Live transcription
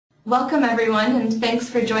Welcome everyone, and thanks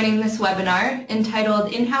for joining this webinar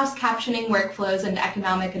entitled In-House Captioning Workflows and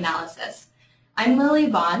Economic Analysis. I'm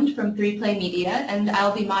Lily Bond from 3Play Media, and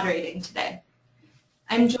I'll be moderating today.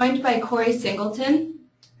 I'm joined by Korey Singleton,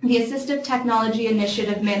 the Assistive Technology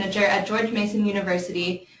Initiative Manager at George Mason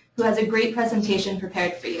University, who has a great presentation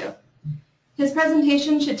prepared for you. His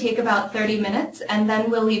presentation should take about 30 minutes, and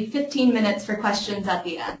then we'll leave 15 minutes for questions at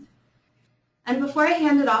the end. And before I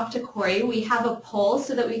hand it off to Korey, we have a poll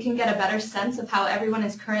so that we can get a better sense of how everyone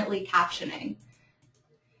is currently captioning.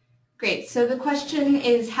 Great, so the question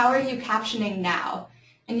is, how are you captioning now?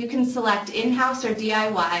 And you can select in-house or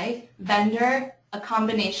DIY, vendor, a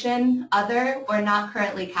combination, other, or not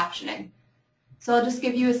currently captioning. So I'll just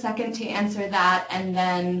give you a second to answer that, and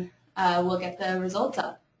then we'll get the results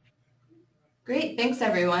up. Great, thanks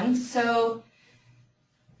everyone. So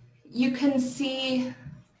you can see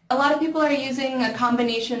a lot of people are using a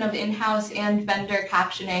combination of in-house and vendor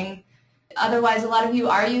captioning. Otherwise, a lot of you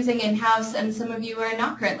are using in-house and some of you are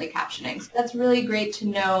not currently captioning. So that's really great to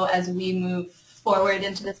know as we move forward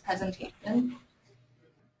into this presentation.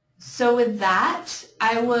 So with that,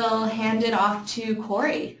 I will hand it off to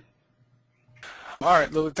Korey. All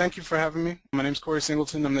right, Lily, thank you for having me. My name is Korey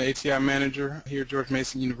Singleton. I'm the ATI Manager here at George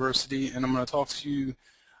Mason University, and I'm going to talk to you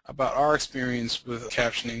about our experience with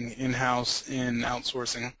captioning in-house and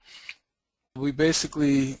outsourcing. We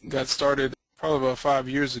basically got started probably about 5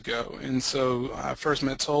 years ago, and so I first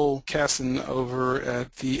met Toll Casson over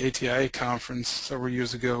at the ATIA conference several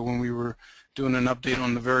years ago when we were doing an update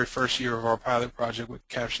on the very first year of our pilot project with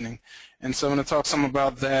captioning. And so I'm going to talk some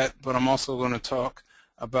about that, but I'm also going to talk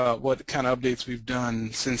about what kind of updates we've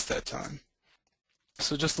done since that time.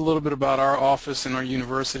 So just a little bit about our office and our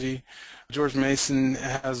university. George Mason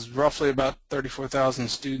has roughly about 34,000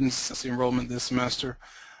 students. That's the enrollment this semester.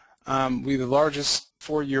 We're the largest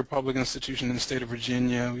four-year public institution in the state of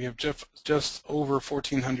Virginia. We have just over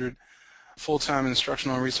 1,400 full-time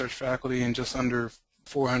instructional and research faculty and just under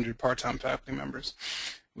 400 part-time faculty members.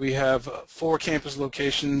 We have 4 campus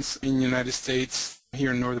locations in the United States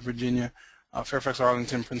here in Northern Virginia, Fairfax,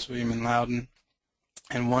 Arlington, Prince William, and Loudoun,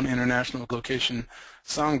 and 1 international location,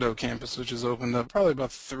 Songdo campus, which has opened up probably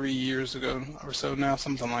about 3 years ago or so now,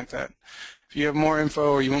 something like that. If you have more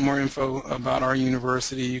info or you want more info about our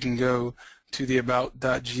university, you can go to the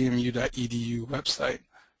about.gmu.edu website.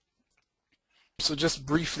 So just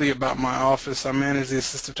briefly about my office, I manage the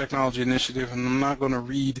Assistive Technology Initiative, and I'm not going to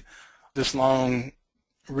read this long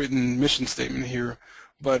written mission statement here,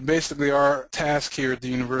 but basically our task here at the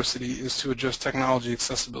university is to address technology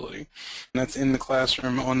accessibility. And that's in the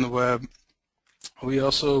classroom, on the web. We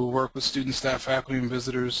also work with students, staff, faculty, and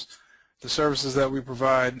visitors. The services that we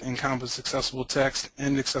provide encompass accessible text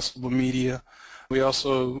and accessible media. We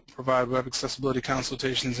also provide web accessibility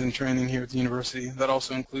consultations and training here at the university. That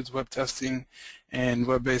also includes web testing and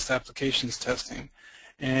web-based applications testing.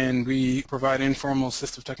 And we provide informal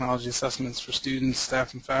assistive technology assessments for students,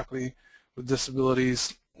 staff, and faculty with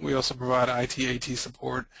disabilities. We also provide IT/AT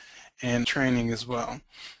support and training as well.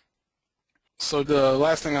 So the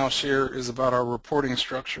last thing I'll share is about our reporting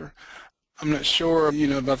structure. I'm not sure,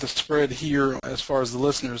 about the spread here as far as the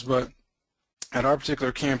listeners, but at our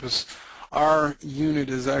particular campus, our unit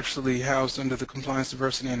is actually housed under the Compliance,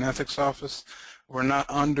 Diversity, and Ethics Office. We're not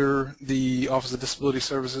under the Office of Disability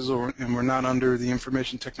Services, and we're not under the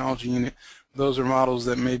Information Technology Unit. Those are models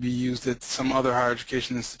that may be used at some other higher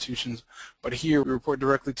education institutions. But here we report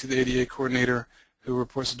directly to the ADA coordinator, who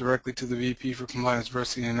reports directly to the VP for Compliance,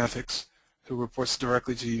 Diversity, and Ethics, who reports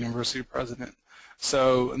directly to the university president.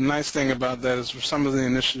 So a nice thing about that is for some of the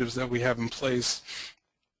initiatives that we have in place,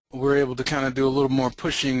 we're able to kind of do a little more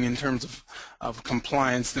pushing in terms of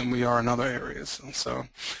compliance than we are in other areas. So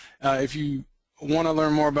if you want to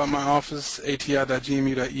learn more about my office,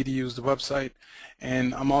 ati.gmu.edu is the website,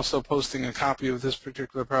 and I'm also posting a copy of this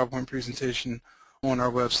particular PowerPoint presentation on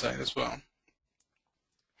our website as well.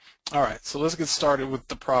 All right, so let's get started with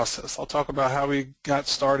the process. I'll talk about how we got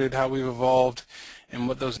started, how we've evolved, and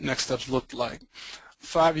what those next steps looked like.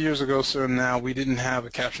 5 years ago, so now, we didn't have a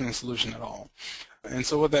captioning solution at all. And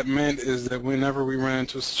so what that meant is that whenever we ran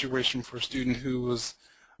into a situation for a student who was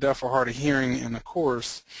deaf or hard of hearing in a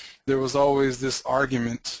course, there was always this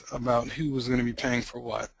argument about who was going to be paying for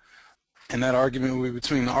what. And that argument would be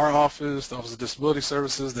between our office, the Office of Disability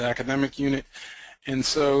Services, the academic unit, and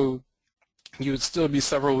so you would still be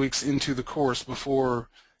several weeks into the course before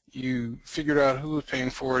you figured out who was paying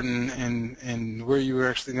for it and where you were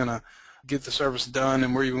actually going to get the service done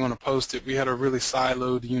and where you were going to post it. We had a really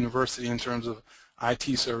siloed university in terms of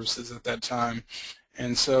IT services at that time,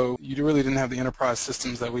 and so you really didn't have the enterprise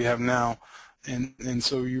systems that we have now And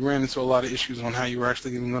so you ran into a lot of issues on how you were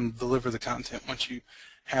actually even going to deliver the content once you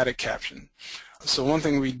had it captioned. So one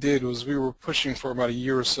thing we did was we were pushing for about a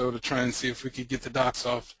year or so to try and see if we could get the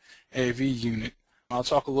DocSoft AV unit. I'll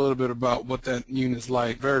talk a little bit about what that unit is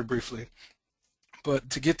like very briefly. But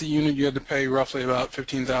to get the unit, you had to pay roughly about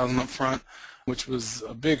 $15,000 up front, which was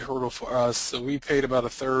a big hurdle for us. So we paid about a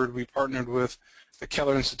third. We partnered with the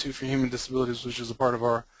Keller Institute for Human Disabilities, which is a part of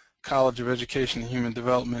our College of Education and Human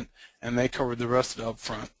Development, and they covered the rest of it up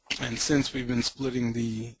front. And since we've been splitting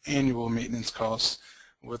the annual maintenance costs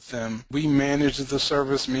with them, we manage the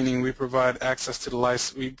service, meaning we provide access to the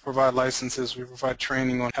license, we provide licenses, we provide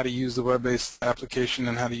training on how to use the web-based application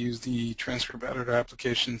and how to use the transcript editor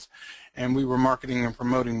applications, and we were marketing and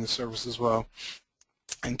promoting the service as well.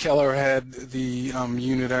 And Keller had the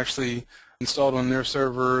unit actually installed on their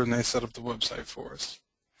server, and they set up the website for us.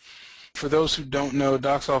 For those who don't know,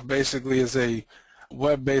 DocSoft basically is a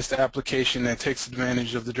web-based application that takes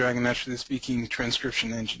advantage of the Dragon Naturally Speaking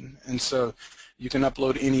transcription engine. And so you can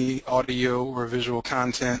upload any audio or visual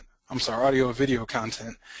content, audio or video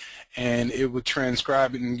content, and it would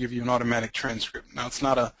transcribe it and give you an automatic transcript. Now, it's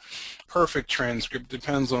not a perfect transcript, it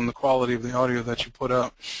depends on the quality of the audio that you put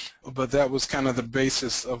up, but that was kind of the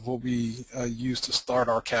basis of what we used to start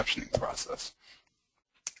our captioning process.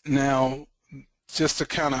 Now, just to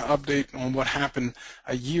kind of update on what happened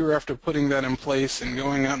a year after putting that in place and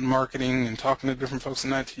going out and marketing and talking to different folks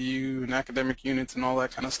in ITU and academic units and all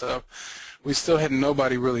that kind of stuff, we still had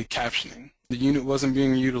nobody really captioning. The unit wasn't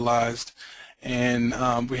being utilized, and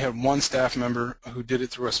we had one staff member who did it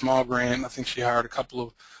through a small grant. I think she hired a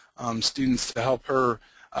couple of students to help her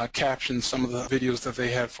caption some of the videos that they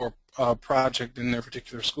had for a project in their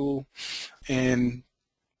particular school. And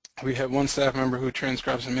we had one staff member who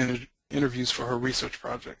transcribed some interviews for her research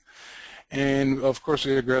project. And of course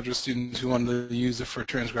we had graduate students who wanted to use it for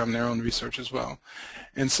transcribing their own research as well.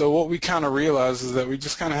 And so what we kind of realized is that we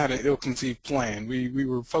just kind of had an ill-conceived plan. We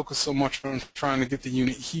were focused so much on trying to get the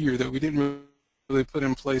unit here that we didn't really put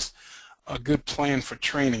in place a good plan for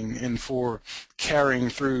training and for carrying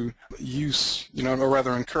through use, or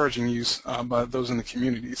rather encouraging use by those in the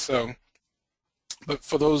community. So, but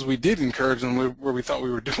for those we did encourage and where we thought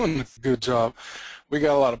we were doing a good job, we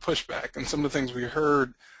got a lot of pushback. And some of the things we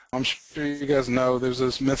heard, I'm sure you guys know, there's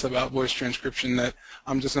this myth about voice transcription that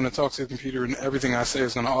I'm just going to talk to the computer and everything I say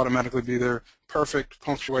is going to automatically be there, perfect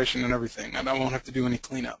punctuation and everything, and I won't have to do any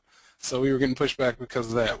cleanup. So we were getting pushback because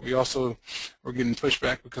of that. We also were getting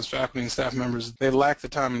pushback because faculty and staff members, they lack the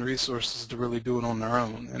time and resources to really do it on their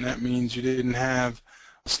own. And that means you didn't have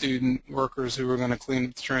student workers who were going to clean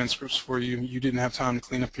up the transcripts for you. You didn't have time to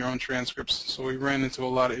clean up your own transcripts. So we ran into a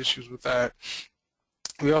lot of issues with that.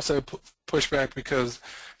 We also had pushback because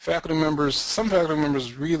some faculty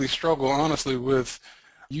members really struggle, honestly, with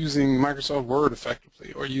using Microsoft Word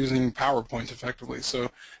effectively or using PowerPoint effectively. So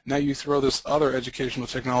now you throw this other educational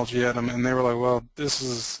technology at them, and they were like, well, this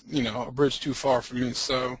is, a bridge too far for me.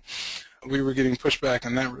 So we were getting pushback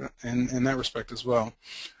in that respect as well.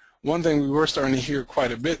 One thing we were starting to hear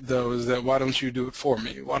quite a bit, though, is that, why don't you do it for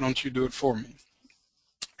me? Why don't you do it for me?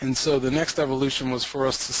 And so the next evolution was for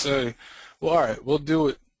us to say, well, all right, we'll do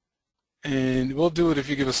it, and we'll do it if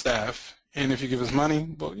you give us staff, and if you give us money,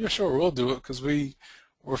 well, yeah, sure, we'll do it, because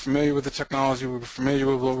we're familiar with the technology, we're familiar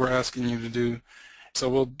with what we're asking you to do, so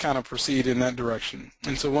we'll kind of proceed in that direction.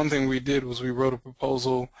 And so one thing we did was we wrote a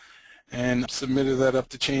proposal and submitted that up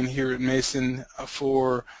the chain here at Mason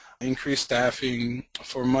for increased staffing,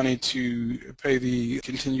 for money to pay the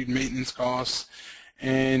continued maintenance costs,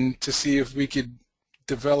 and to see if we could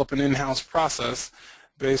develop an in-house process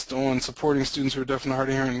based on supporting students who are deaf and hard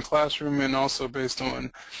of hearing in the classroom, and also based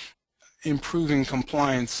on improving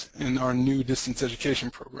compliance in our new distance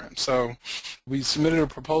education program. So we submitted a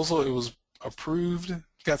proposal. It was approved,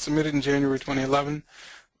 got submitted in January 2011,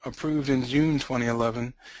 approved in June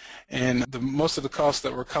 2011, and most of the costs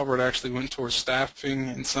that were covered actually went towards staffing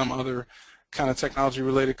and some other kind of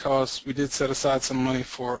technology-related costs. We did set aside some money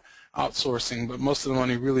for outsourcing, but most of the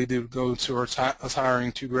money really did go to us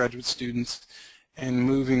hiring 2 graduate students and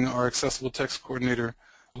moving our accessible text coordinator,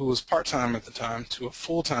 who was part-time at the time, to a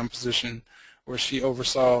full-time position where she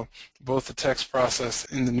oversaw both the text process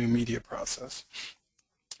and the new media process.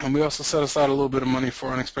 And we also set aside a little bit of money for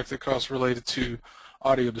unexpected costs related to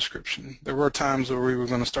audio description. There were times where we were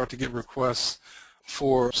going to start to get requests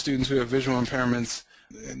for students who have visual impairments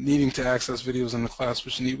needing to access videos in the class,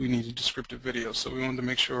 which we needed descriptive videos. So we wanted to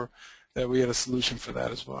make sure that we had a solution for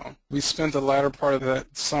that as well. We spent the latter part of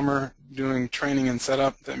that summer doing training and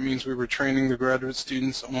setup. That means we were training the graduate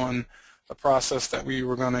students on the process that we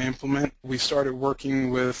were going to implement. We started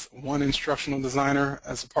working with one instructional designer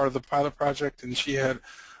as a part of the pilot project, and she had,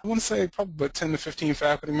 I want to say, probably about 10 to 15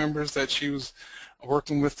 faculty members that she was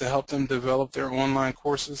working with to help them develop their online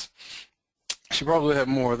courses. She probably had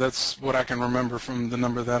more. That's what I can remember from the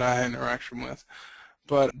number that I had interaction with.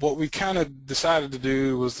 But what we kind of decided to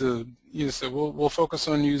do was to, say, we'll focus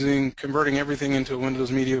on converting everything into a Windows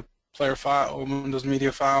Media Player file or Windows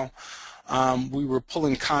Media file. We were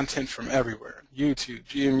pulling content from everywhere: YouTube,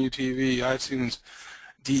 GMU TV, iTunes,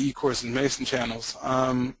 DE courses, Mason channels.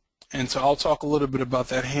 And so I'll talk a little bit about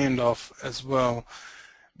that handoff as well.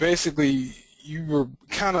 Basically, you were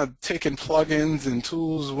kind of taking plugins and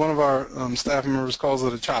tools. One of our staff members calls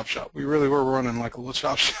it a chop shop. We really were running like a little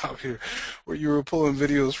chop shop here, where you were pulling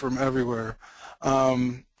videos from everywhere.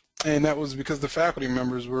 And that was because the faculty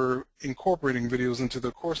members were incorporating videos into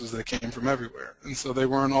the courses that came from everywhere. And so they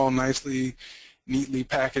weren't all neatly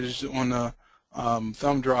packaged on a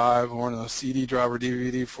thumb drive or on a CD drive or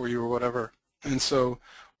DVD for you or whatever. And so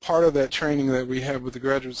part of that training that we had with the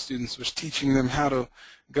graduate students was teaching them how to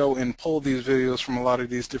go and pull these videos from a lot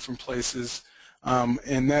of these different places,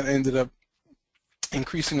 and that ended up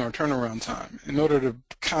increasing our turnaround time. In order to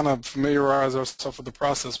kind of familiarize ourselves with the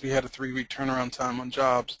process, we had a 3-week turnaround time on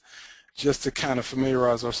jobs just to kind of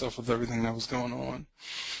familiarize ourselves with everything that was going on.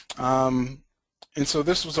 And so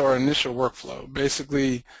this was our initial workflow.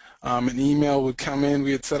 Basically, an email would come in.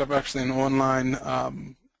 We had set up actually an online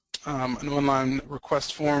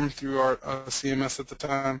request form through our CMS at the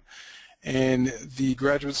time, and the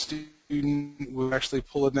graduate student would actually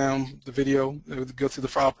pull it down, the video. They would go through the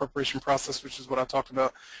file preparation process, which is what I talked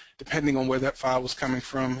about. Depending on where that file was coming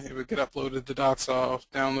from, it would get uploaded to DocSoft,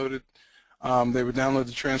 downloaded. They would download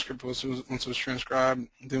the transcript once it was transcribed.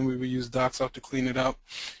 Then we would use DocSoft to clean it up,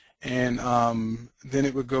 and then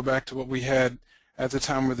it would go back to what we had at the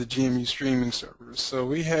time were the GMU streaming servers. So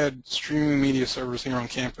we had streaming media servers here on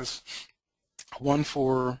campus, one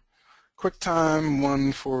for QuickTime,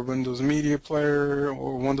 one for Windows Media Player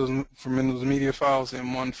or for Windows Media files,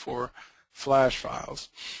 and one for Flash files.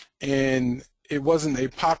 And it wasn't a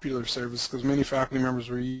popular service because many faculty members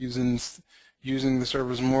were using the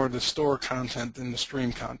servers more to store content than to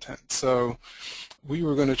stream content. So we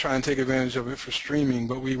were going to try and take advantage of it for streaming,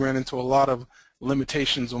 but we ran into a lot of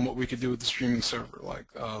limitations on what we could do with the streaming server, like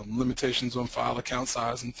limitations on file account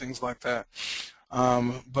size and things like that.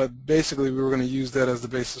 But basically, we were going to use that as the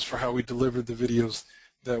basis for how we delivered the videos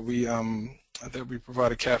that we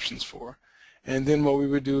provided captions for. And then what we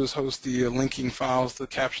would do is host the linking files, the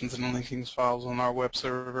captions and the linking files on our web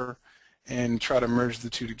server, and try to merge the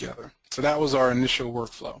two together. So that was our initial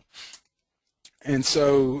workflow. And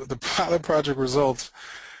so the pilot project results,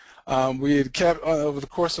 we had over the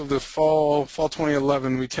course of the fall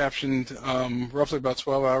 2011, we captioned roughly about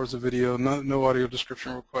 12 hours of video, no audio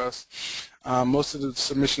description requests. Most of the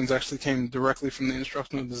submissions actually came directly from the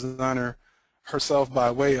instructional designer herself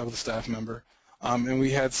by way of the staff member. And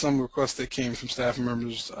we had some requests that came from staff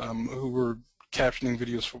members who were captioning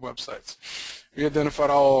videos for websites. We identified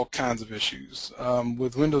all kinds of issues.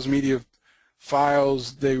 With Windows Media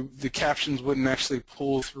files, the captions wouldn't actually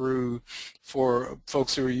pull through for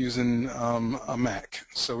folks who were using a Mac.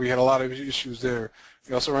 So we had a lot of issues there.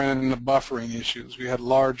 We also ran into buffering issues. We had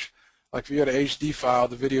large, like if you had an HD file,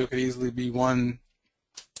 the video could easily be 1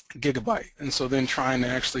 gigabyte. And so then trying to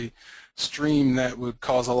actually stream that would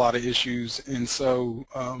cause a lot of issues. And so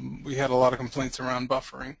we had a lot of complaints around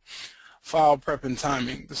buffering. File prep and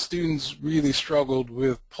timing. The students really struggled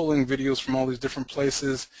with pulling videos from all these different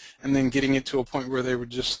places and then getting it to a point where they were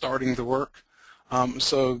just starting the work.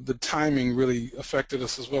 So the timing really affected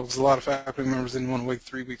us as well because a lot of faculty members didn't want to wait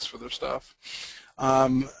 3 weeks for their stuff.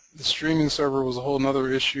 The streaming server was a whole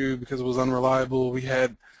other issue because it was unreliable. We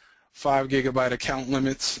had 5 gigabyte account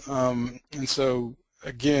limits, and so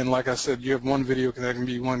again, like I said, you have one video that can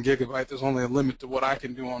be 1 gigabyte. There's only a limit to what I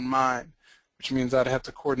can do on mine, which means I'd have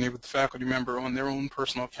to coordinate with the faculty member on their own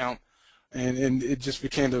personal account, and it just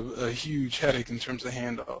became a huge headache in terms of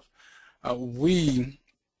handoff. We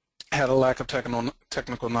had a lack of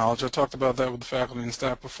technical knowledge. I talked about that with the faculty and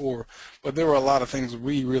staff before, but there were a lot of things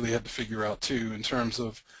we really had to figure out too in terms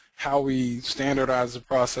of how we standardize the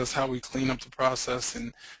process, how we clean up the process,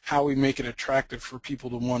 and how we make it attractive for people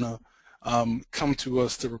to want to come to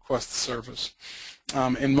us to request the service.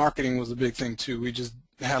 And marketing was a big thing too. We just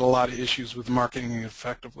had a lot of issues with marketing it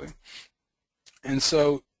effectively. And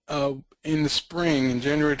so in the spring, in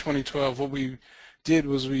January 2012, what we did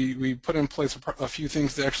was we put in place a few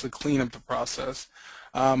things to actually clean up the process.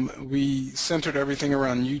 We centered everything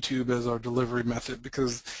around YouTube as our delivery method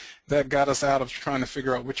because that got us out of trying to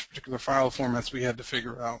figure out which particular file formats we had to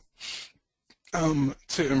figure out.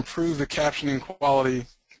 to improve the captioning quality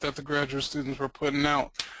that the graduate students were putting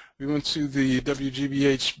out, we went to the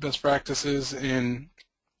WGBH best practices and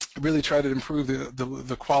really tried to improve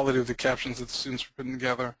the quality of the captions that the students were putting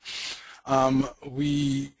together.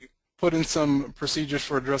 We put in some procedures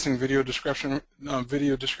for addressing video description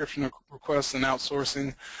requests and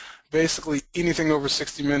outsourcing. Basically, anything over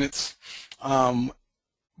 60 minutes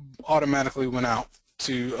automatically went out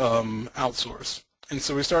to outsource. And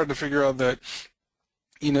so we started to figure out that,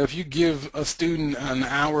 you know, if you give a student an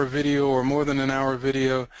hour video or more than an hour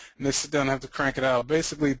video and they sit down and have to crank it out,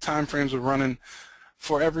 basically time frames were running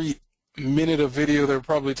for every minute of video. They're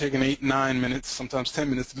probably taking 8, 9 minutes, sometimes 10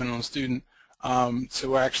 minutes depending on the student,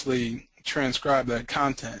 to actually transcribe that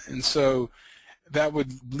content. And so that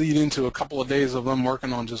would lead into a couple of days of them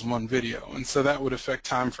working on just one video. And so that would affect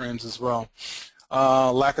time frames as well.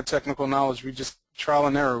 Lack of technical knowledge, we just trial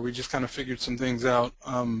and error. We just kind of figured some things out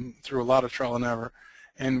through a lot of trial and error.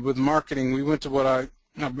 And with marketing, we went to what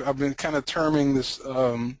I've been kind of terming this,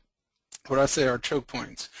 what I say are choke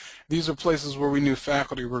points. These are places where we knew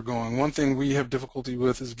faculty were going. One thing we have difficulty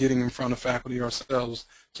with is getting in front of faculty ourselves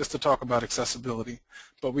just to talk about accessibility.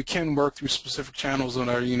 But we can work through specific channels in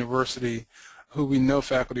our university who we know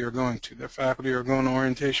faculty are going to. Their faculty are going to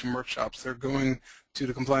orientation workshops. They're going to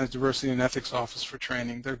the Compliance, Diversity, and Ethics Office for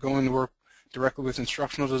training. They're going to work directly with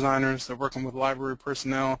instructional designers. They're working with library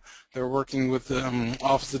personnel. They're working with the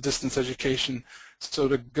Office of Distance Education. So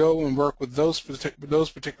to go and work with those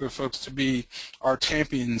particular folks to be our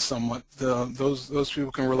champions somewhat, those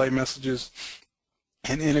people can relay messages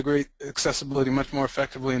and integrate accessibility much more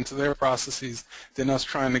effectively into their processes than us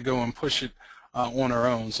trying to go and push it on our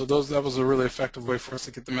own. So that was a really effective way for us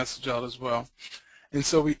to get the message out as well. And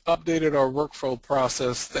so we updated our workflow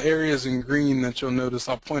process. The areas in green that you'll notice,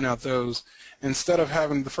 I'll point out those. Instead of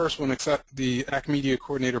having the first one, except the AC Media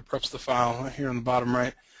Coordinator preps the file here on the bottom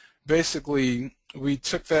right, basically we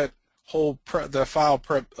took that whole file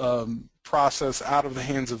prep process out of the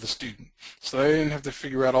hands of the student. So they didn't have to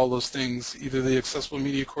figure out all those things. Either the Accessible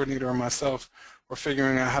Media Coordinator or myself were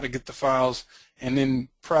figuring out how to get the files and then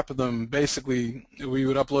prep them. Basically, we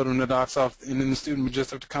would upload them to DocSoft, and then the student would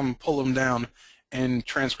just have to come and pull them down and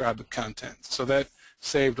transcribe the content. So that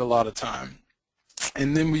saved a lot of time.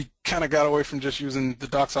 And then we kind of got away from just using the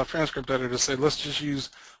DocSoft transcript editor to say, let's just use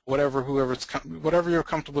whatever you're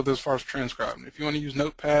comfortable with as far as transcribing. If you want to use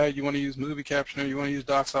Notepad, you want to use Movie Captioner, you want to use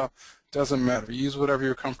DocSoft, doesn't matter. Use whatever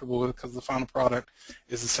you're comfortable with because the final product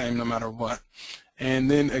is the same no matter what.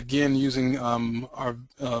 And then again, using our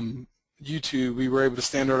YouTube, we were able to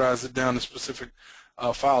standardize it down to specific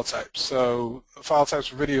file types. So file types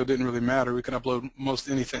for video didn't really matter. We could upload most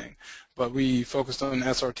anything, but we focused on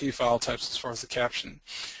SRT file types as far as the caption.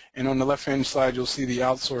 And on the left-hand side, you'll see the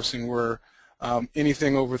outsourcing where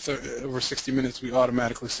anything over 60 minutes we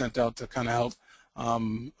automatically sent out to kind of help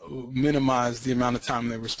minimize the amount of time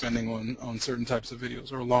they were spending on certain types of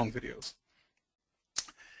videos or long videos.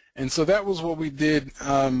 And so that was what we did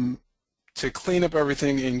to clean up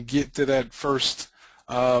everything and get to that first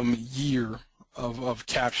year of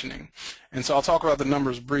captioning. And so I'll talk about the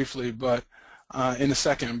numbers briefly, but in a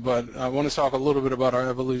second. But I want to talk a little bit about our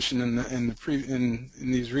evolution in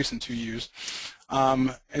these recent 2 years.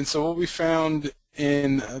 And so what we found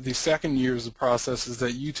in the second year of the process is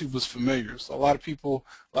that YouTube was familiar. So a lot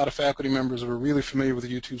of faculty members were really familiar with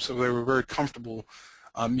YouTube, so they were very comfortable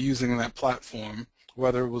using that platform,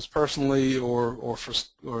 whether it was personally or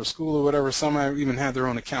for school or whatever. Some even had their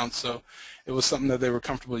own accounts, so it was something that they were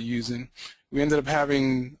comfortable using. We ended up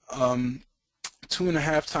having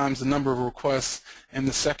 2.5 times the number of requests in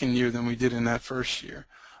the second year than we did in that first year.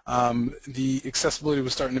 The accessibility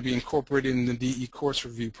was starting to be incorporated in the DE course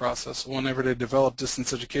review process. So whenever they developed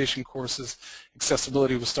distance education courses,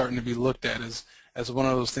 accessibility was starting to be looked at as one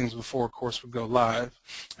of those things before a course would go live.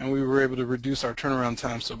 And we were able to reduce our turnaround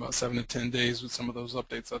time to about 7 to 10 days with some of those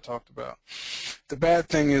updates I talked about. The bad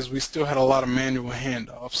thing is we still had a lot of manual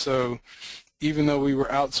handoff. So even though we were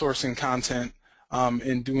outsourcing content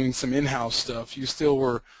and doing some in-house stuff, you still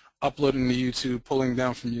were uploading to YouTube, pulling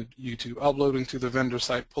down from YouTube, uploading to the vendor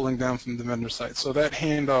site, pulling down from the vendor site. So that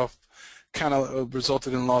handoff kind of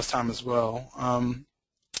resulted in lost time as well.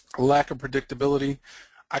 Lack of predictability.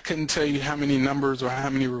 I couldn't tell you how many numbers or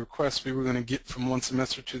how many requests we were going to get from one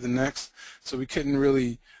semester to the next, so we couldn't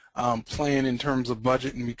really plan in terms of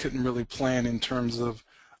budget, and we couldn't really plan in terms of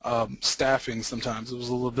staffing sometimes. It was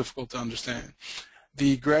a little difficult to understand.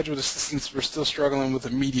 The graduate assistants were still struggling with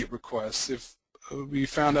immediate requests. If we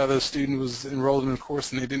found out a student was enrolled in a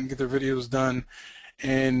course and they didn't get their videos done,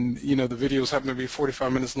 and the videos happen to be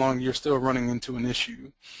 45 minutes long, you're still running into an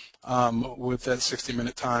issue with that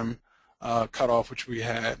 60-minute time cutoff, which we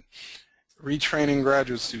had. Retraining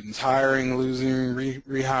graduate students, hiring, losing,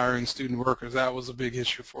 rehiring student workers, that was a big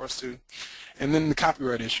issue for us too. And then the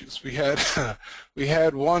copyright issues. We had we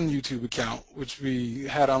had one YouTube account which we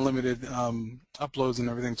had unlimited uploads and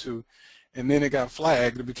everything to, and then it got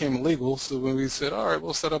flagged. It became illegal. So when we said, all right,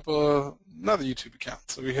 we'll set up another YouTube account.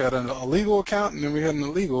 So we had a legal account, and then we had an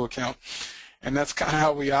illegal account, and that's kind of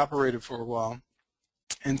how we operated for a while.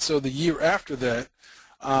 And so the year after that,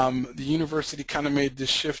 the university kind of made this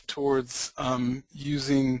shift towards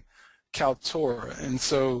using Kaltura, and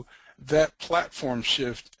so that platform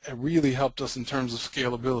shift really helped us in terms of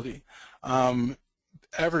scalability.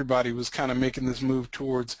 Everybody was kind of making this move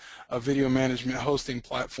towards a video management hosting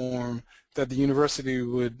platform that the university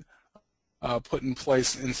would put in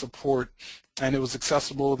place and support, and it was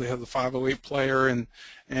accessible. They had the 508 player and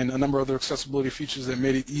a number of other accessibility features that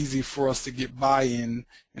made it easy for us to get buy-in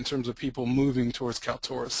in terms of people moving towards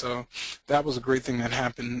Kaltura. So that was a great thing that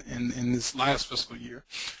happened in this last fiscal year.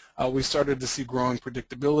 We started to see growing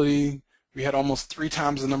predictability. We had almost 3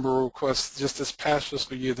 times the number of requests just this past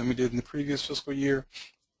fiscal year than we did in the previous fiscal year.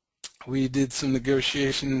 We did some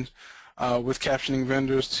negotiations with captioning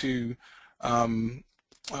vendors to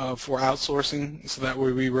for outsourcing, so that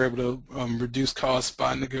way we were able to reduce costs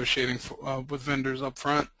by negotiating with vendors up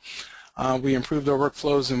front. We improved our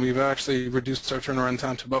workflows, and we've actually reduced our turnaround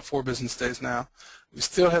time to about 4 business days now. We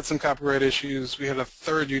still had some copyright issues. We had a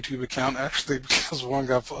 3rd YouTube account actually because one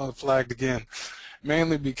got flagged again,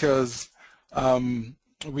 mainly because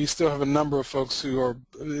we still have a number of folks who are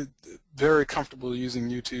very comfortable using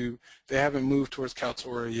YouTube. They haven't moved towards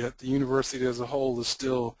Kaltura yet. The university as a whole is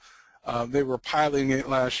still they were piloting it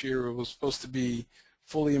last year. It was supposed to be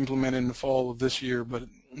fully implemented in the fall of this year, but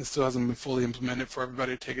it still hasn't been fully implemented for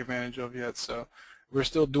everybody to take advantage of yet. So we're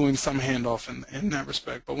still doing some handoff in that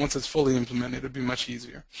respect, but once it's fully implemented, it'll be much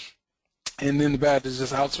easier. And then the bad is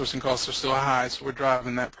just outsourcing costs are still high, so we're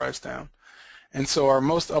driving that price down. And so our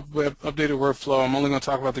most updated workflow, I'm only going to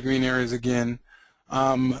talk about the green areas again.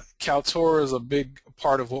 Kaltura is a big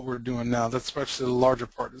part of what we're doing now. That's especially the larger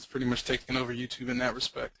part. It's pretty much taking over YouTube in that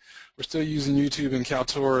respect. We're still using YouTube and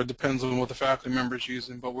Kaltura. It depends on what the faculty member is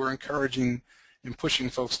using, but we're encouraging and pushing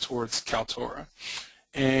folks towards Kaltura.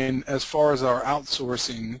 And as far as our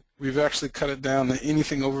outsourcing, we've actually cut it down to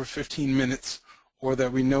anything over 15 minutes or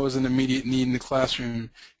that we know is an immediate need in the classroom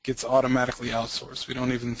gets automatically outsourced. We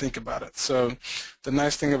don't even think about it. So the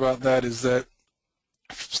nice thing about that is that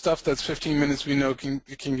stuff that's 15 minutes we know can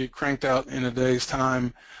get cranked out in a day's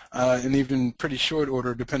time, and even pretty short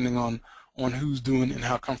order depending on who's doing and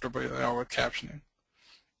how comfortable they are with captioning.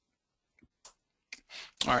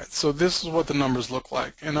 All right, so this is what the numbers look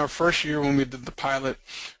like. In our first year when we did the pilot,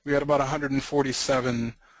 we had about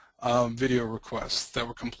 147 video requests that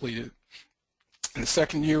were completed. In the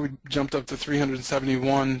second year, we jumped up to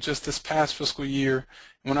 371. Just this past fiscal year,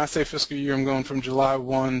 when I say fiscal year, I'm going from July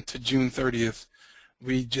 1 to June 30th,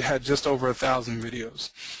 we had just over 1,000 videos.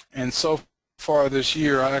 And so far this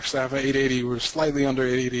year, I actually have an 880. We're slightly under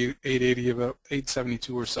 880, about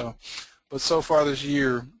 872 or so. But so far this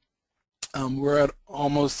year, we're at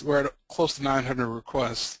close to 900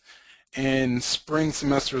 requests, and spring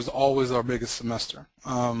semester is always our biggest semester.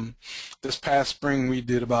 This past spring we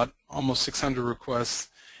did about almost 600 requests,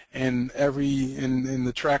 and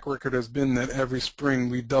the track record has been that every spring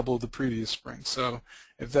we double the previous spring. So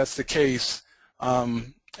if that's the case,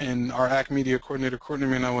 and our AC Media coordinator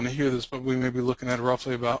may not want to hear this, but we may be looking at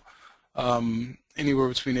roughly about anywhere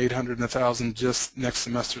between 800 and 1,000 just next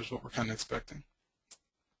semester is what we're kind of expecting.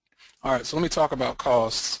 All right, so let me talk about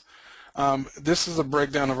costs. This is a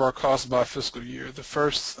breakdown of our costs by fiscal year. The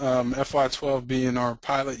first FY12 being our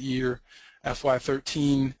pilot year,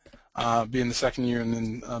 FY13 being the second year, and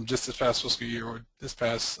then just this past fiscal year, or this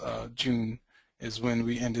past June, is when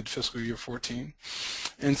we ended fiscal year 14.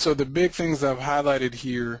 And so the big things that I've highlighted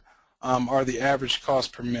here are the average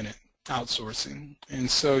cost per minute outsourcing. And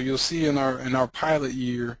so you'll see in our pilot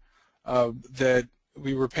year that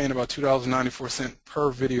we were paying about $2.94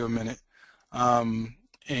 per video minute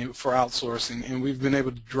for outsourcing, and we've been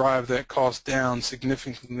able to drive that cost down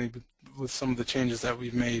significantly with some of the changes that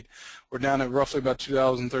we've made. We're down at roughly about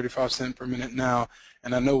 $2.35 per minute now,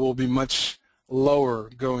 and I know we'll be much lower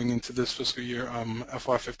going into this fiscal year,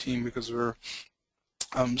 FY15, because we're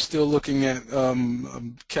still looking at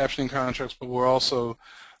captioning contracts, but we're also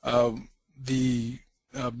the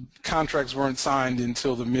contracts weren't signed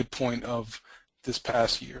until the midpoint of this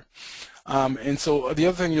past year. And so the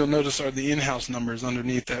other thing you'll notice are the in-house numbers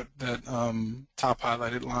underneath that top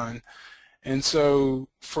highlighted line. And so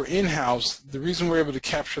for in-house, the reason we're able to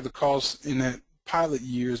capture the costs in that pilot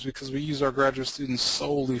years because we used our graduate students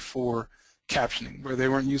solely for captioning, where they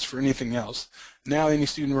weren't used for anything else. Now any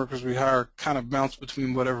student workers we hire kind of bounce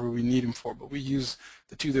between whatever we need them for, but we use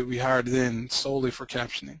the two that we hired then solely for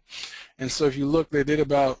captioning. And so if you look, they did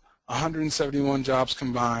about 171 jobs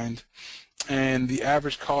combined, and the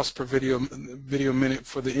average cost per video minute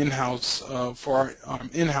for the in-house for our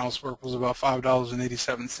in-house work was about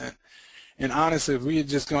 $5.87. And honestly, if we had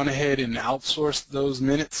just gone ahead and outsourced those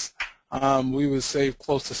minutes, we would save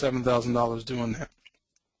close to $7,000 doing that.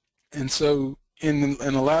 And so in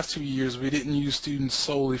the last 2 years, we didn't use students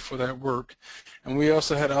solely for that work. And we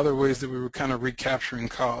also had other ways that we were kind of recapturing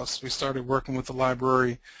costs. We started working with the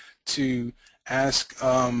library to ask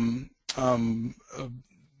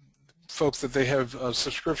folks that they have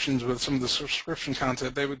subscriptions with some of the subscription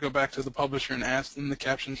content. They would go back to the publisher and ask them to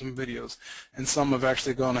caption some videos. And some have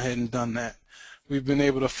actually gone ahead and done that. We've been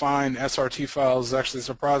able to find SRT files actually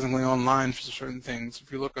surprisingly online for certain things.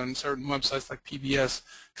 If you look on certain websites like PBS,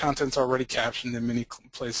 content's already captioned in many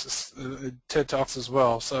places, TED Talks as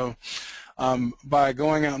well. So by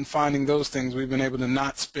going out and finding those things, we've been able to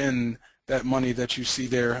not spend that money that you see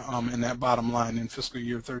there in that bottom line in fiscal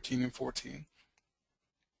year 13 and 14.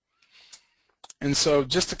 And so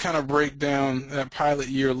just to kind of break down that pilot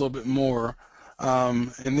year a little bit more,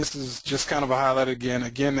 and this is just kind of a highlight again.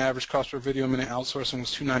 Again, the average cost per video minute outsourcing was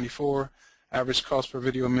 $2.94. Average cost per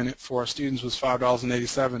video minute for our students was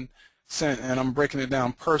 $5.87, and I'm breaking it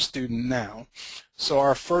down per student now. So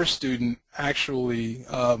our first student actually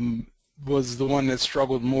was the one that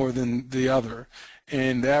struggled more than the other,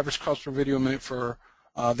 and the average cost per video minute for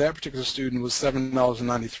that particular student was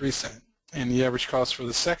 $7.93, and the average cost for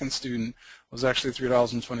the second student was actually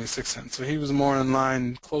 $3.26. So he was more in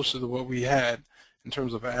line, closer to what we had in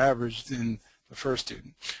terms of average than the first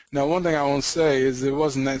student. Now, one thing I want to say is it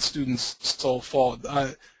wasn't that student's sole fault.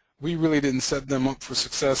 We really didn't set them up for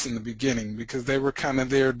success in the beginning because they were kind of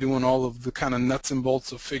there doing all of the kind of nuts and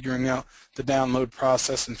bolts of figuring out the download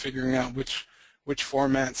process and figuring out which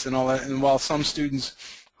formats and all that. And while some students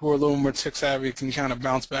who are a little more tech savvy can kind of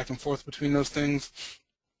bounce back and forth between those things,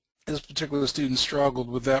 this particular student struggled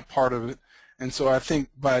with that part of it. And so I think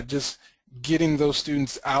by just getting those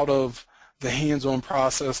students out of the hands-on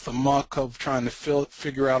process, the muck of trying to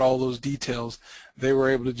figure out all those details, they were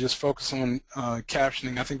able to just focus on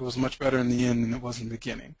captioning. I think it was much better in the end than it was in the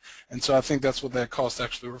beginning. And so I think that's what that cost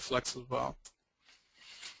actually reflects as well.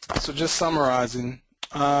 So just summarizing,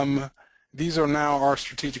 these are now our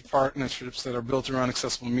strategic partnerships that are built around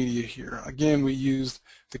accessible media here. Again, we used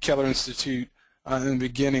the Keller Institute. In the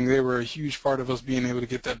beginning, they were a huge part of us being able to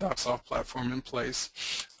get that DocSoft platform in place.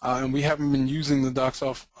 And we haven't been using the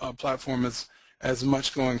DocSoft platform as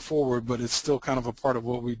much going forward, but it's still kind of a part of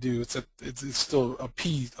what we do. It's still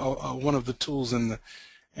one of the tools in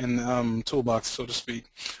the toolbox, so to speak.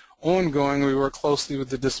 Ongoing, we work closely with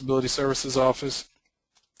the Disability Services Office.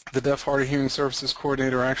 The Deaf, Hard of Hearing Services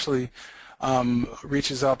Coordinator actually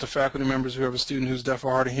reaches out to faculty members who have a student who's deaf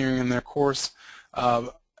or hard of hearing in their course.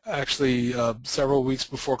 Actually several weeks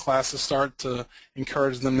before classes start to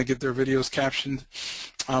encourage them to get their videos captioned.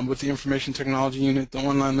 With the Information Technology Unit, the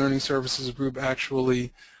Online Learning Services Group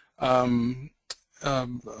actually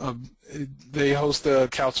they host the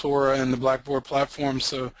Kaltura and the Blackboard platform,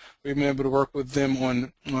 so we've been able to work with them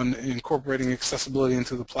on incorporating accessibility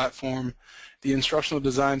into the platform. The instructional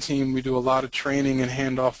design team, we do a lot of training and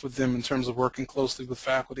handoff with them in terms of working closely with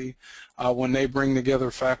faculty. When they bring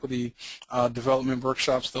together faculty development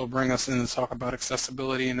workshops, they'll bring us in and talk about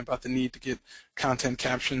accessibility and about the need to get content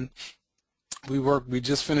captioned. We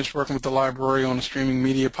just finished working with the library on a streaming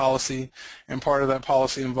media policy, and part of that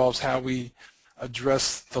policy involves how we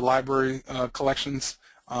address the library collections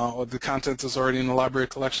or the content that's already in the library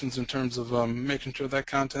collections in terms of making sure that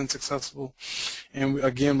content's accessible. And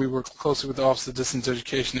again, we work closely with the Office of Distance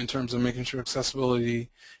Education in terms of making sure accessibility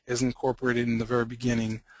is incorporated in the very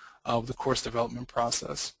beginning of the course development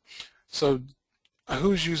process. So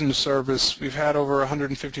who's using the service? We've had over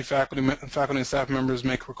 150 faculty and staff members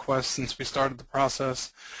make requests since we started the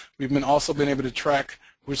process. We've also been able to track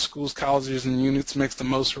which schools, colleges, and units makes the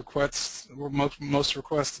most requests.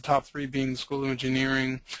 The top three being the School of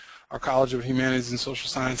Engineering, our College of Humanities and Social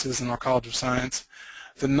Sciences, and our College of Science.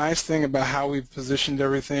 The nice thing about how we've positioned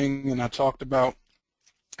everything, and I talked about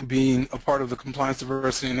being a part of the Compliance,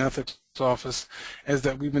 Diversity, and Ethics Office, is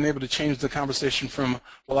that we've been able to change the conversation from,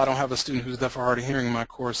 well, I don't have a student who's deaf or hard of hearing in my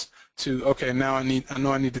course, to, okay, now I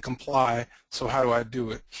know I need to comply, so how do I do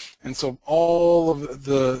it? And so all of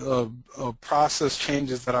the process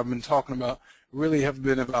changes that I've been talking about really have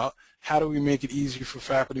been about how do we make it easier for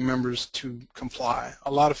faculty members to comply.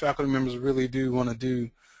 A lot of faculty members really do want to do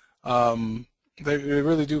they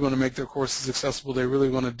really do want to make their courses accessible. They really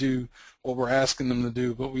want to do what we're asking them to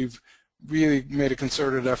do, but we've really made a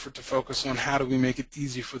concerted effort to focus on how do we make it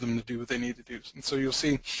easy for them to do what they need to do. And so you'll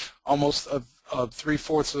see almost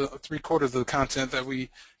three-quarters of the content that we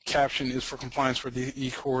caption is for compliance for the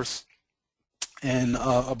e-course, and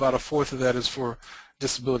about a fourth of that is for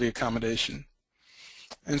disability accommodation.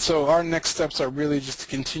 And so our next steps are really just to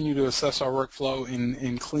continue to assess our workflow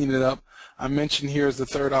and clean it up. I mentioned here as the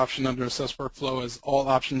third option under assess workflow as all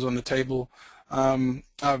options on the table.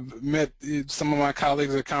 I've met some of my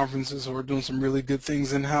colleagues at conferences who are doing some really good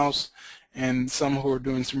things in-house, and some who are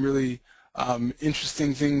doing some really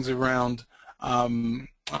interesting things around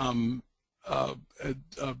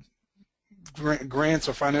grants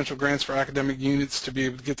or financial grants for academic units to be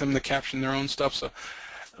able to get them to caption their own stuff. So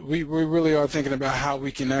we really are thinking about how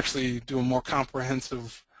we can actually do a more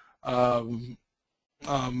comprehensive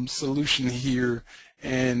solution here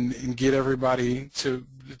and get everybody to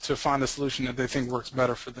find a solution that they think works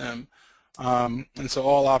better for them. And so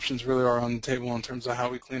all options really are on the table in terms of how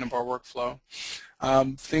we clean up our workflow.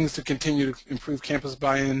 Things to continue to improve campus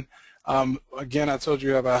buy-in. Again, I told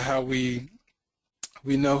you about how we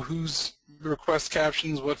know who's request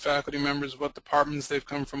captions, what faculty members, what departments they've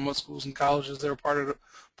come from, what schools and colleges they're part of.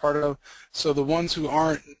 So the ones who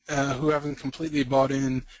aren't, who haven't completely bought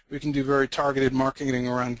in, we can do very targeted marketing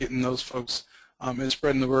around getting those folks and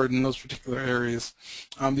spreading the word in those particular areas.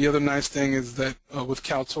 The other nice thing is that with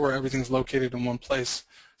Kaltura, everything's located in one place,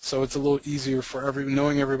 so it's a little easier for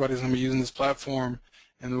knowing everybody's going to be using this platform,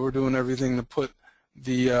 and we're doing everything to put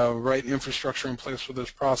the right infrastructure in place for this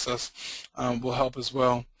process will help as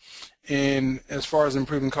well. And as far as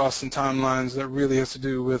improving costs and timelines, that really has to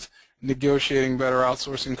do with negotiating better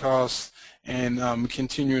outsourcing costs and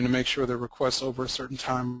continuing to make sure that requests over a certain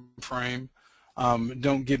time frame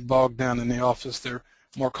don't get bogged down in the office. They're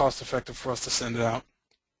more cost effective for us to send it out.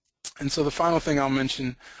 And so the final thing I'll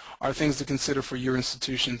mention are things to consider for your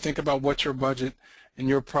institution. Think about what your budget and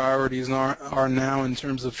your priorities are now in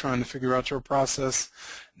terms of trying to figure out your process.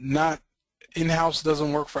 Not in-house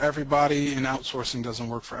doesn't work for everybody, and outsourcing doesn't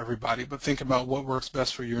work for everybody, but think about what works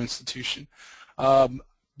best for your institution.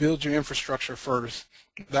 Build your infrastructure first.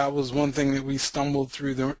 That was one thing that we stumbled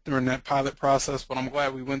through during that pilot process, but I'm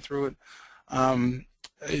glad we went through it.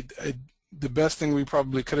 The best thing we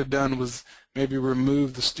probably could have done was maybe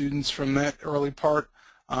remove the students from that early part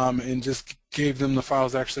and just gave them the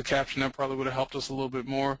files to actually caption. That probably would have helped us a little bit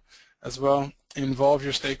more as well. Involve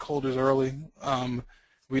your stakeholders early.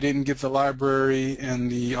 We didn't get the library and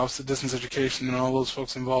the Office of Distance Education and all those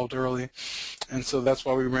folks involved early, and so that's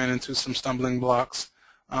why we ran into some stumbling blocks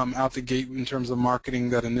out the gate in terms of marketing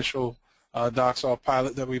that initial DocSoft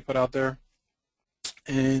pilot that we put out there.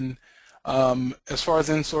 And as far as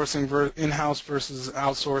in-house versus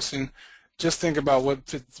outsourcing, just think about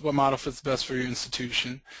what model fits best for your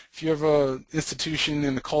institution. If you have an institution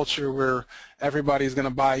in a culture where everybody's going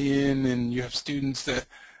to buy in and you have students that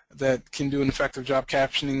can do an effective job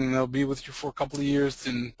captioning and they'll be with you for a couple of years,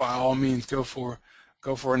 then by all means go for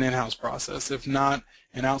an in-house process. If not,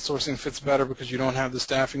 and outsourcing fits better because you don't have the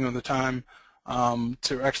staffing or the time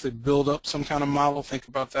to actually build up some kind of model, think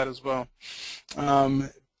about that as well.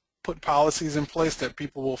 Put policies in place that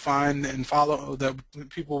people will find and follow, that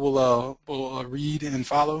people will read and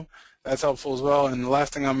follow. That's helpful as well. And the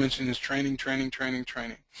last thing I'll mention is training.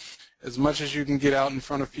 As much as you can get out in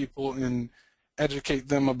front of people and educate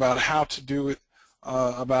them about how to do it,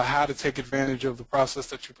 about how to take advantage of the process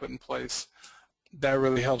that you put in place, that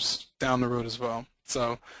really helps down the road as well.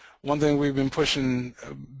 So one thing we've been pushing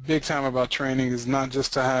big time about training is not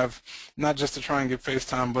just to try and get face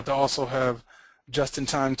time, but to also have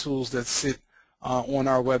just-in-time tools that sit on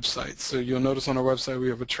our website. So you'll notice on our website we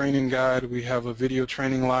have a training guide, we have a video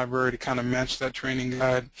training library to kind of match that training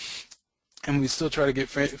guide, and we still try to get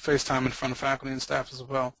face time in front of faculty and staff as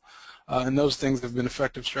well. And those things have been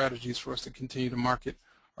effective strategies for us to continue to market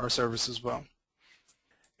our service as well.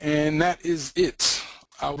 And that is it.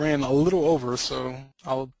 I ran a little over, so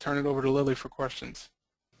I'll turn it over to Lily for questions.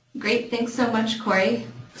 Great, thanks so much, Korey.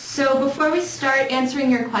 So before we start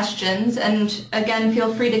answering your questions, and again,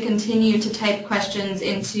 feel free to continue to type questions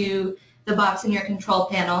into the box in your control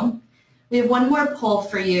panel, we have one more poll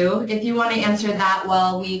for you if you want to answer that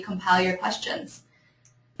while we compile your questions.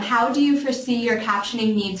 How do you foresee your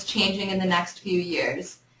captioning needs changing in the next few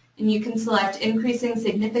years? And you can select increasing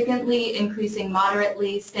significantly, increasing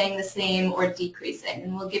moderately, staying the same, or decreasing.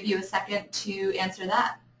 And we'll give you a second to answer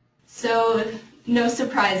that. So no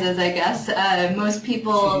surprises, I guess. Most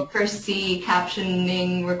people foresee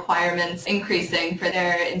captioning requirements increasing for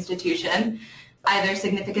their institution. either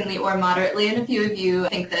significantly or moderately, and a few of you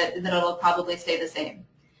think that it'll probably stay the same.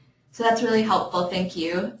 So that's really helpful, thank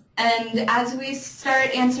you. And as we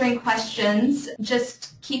start answering questions,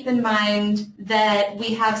 just keep in mind that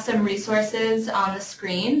we have some resources on the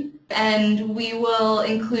screen, and we will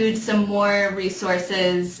include some more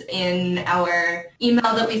resources in our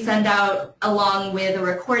email that we send out, along with a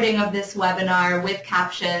recording of this webinar with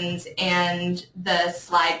captions and the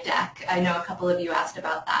slide deck. I know a couple of you asked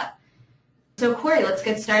about that. So Korey, let's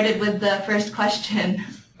get started with the first question.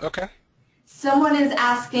 Okay. Someone is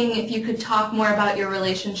asking if you could talk more about your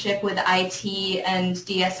relationship with IT and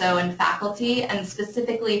DSO and faculty, and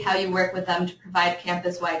specifically how you work with them to provide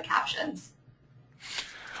campus-wide captions.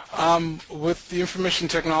 With the Information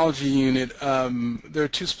Technology Unit, there are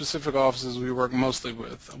two specific offices we work mostly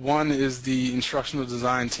with. One is the Instructional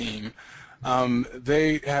Design Team.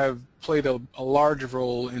 They have played a large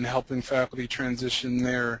role in helping faculty transition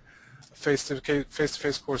their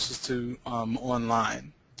face-to-face courses to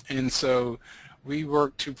online. And so we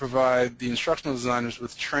work to provide the instructional designers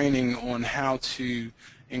with training on how to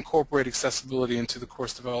incorporate accessibility into the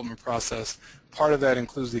course development process. Part of that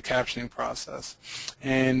includes the captioning process.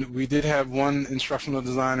 And we did have one instructional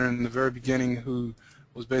designer in the very beginning who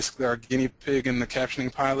was basically our guinea pig in the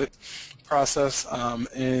captioning pilot process.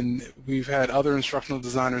 And we've had other instructional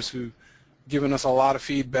designers who given us a lot of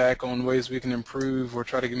feedback on ways we can improve or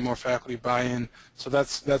try to get more faculty buy-in. So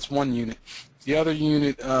that's one unit. The other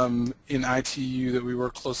unit in ITU that we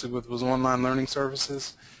work closely with was Online Learning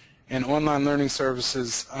Services. And Online Learning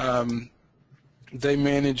Services, they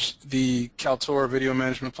manage the Kaltura video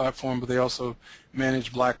management platform, but they also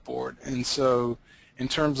manage Blackboard. And so in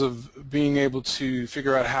terms of being able to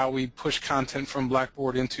figure out how we push content from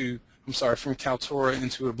Blackboard into, from Kaltura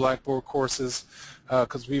into a Blackboard courses,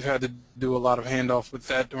 because we've had to do a lot of handoff with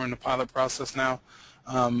that during the pilot process now.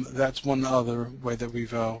 That's one other way that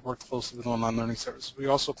we've worked closely with Online Learning Services. We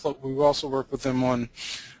also work with them on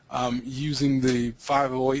using the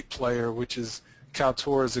 508 player, which is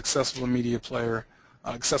Kaltura's accessible media player,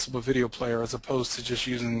 accessible video player, as opposed to just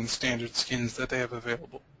using the standard skins that they have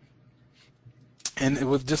available. And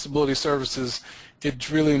with disability services, it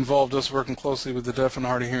really involved us working closely with the Deaf and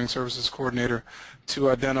Hard of Hearing Services Coordinator to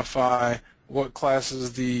identify what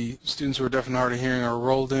classes the students who are deaf and hard of hearing are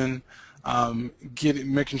enrolled in,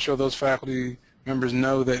 making sure those faculty members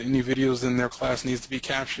know that any videos in their class needs to be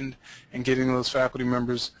captioned, and getting those faculty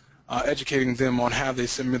members, educating them on how they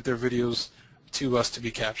submit their videos to us to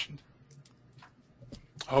be captioned.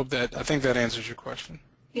 I think that answers your question.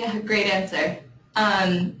 Yeah, great answer.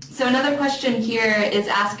 So another question here is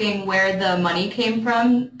asking where the money came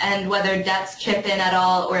from and whether debts chip in at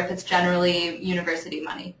all, or if it's generally university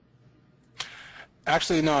money.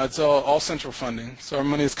 Actually, no, it's all central funding. So our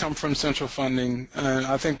money has come from central funding. And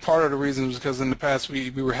I think part of the reason was because in the past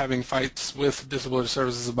we were having fights with disability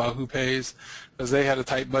services about who pays, because they had a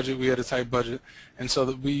tight budget, we had a tight budget. And so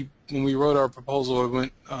that when we wrote our proposal, it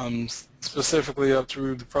went specifically up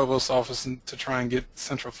through the provost's office to try and get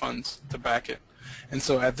central funds to back it. And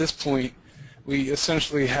so at this point, we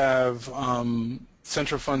essentially have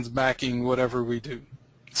central funds backing whatever we do.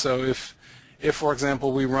 So if, for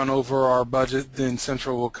example, we run over our budget, then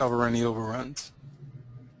Central will cover any overruns.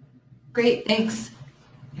 Great, thanks.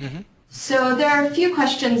 Mm-hmm. So there are a few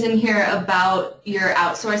questions in here about your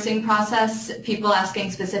outsourcing process, people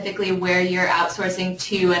asking specifically where you're outsourcing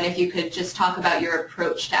to, and if you could just talk about your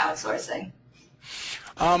approach to outsourcing.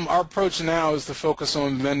 Our approach now is to focus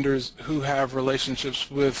on vendors who have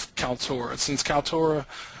relationships with Kaltura. Since Kaltura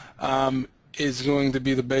is going to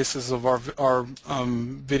be the basis of our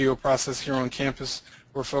video process here on campus,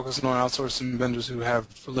 we're focusing on outsourcing vendors who have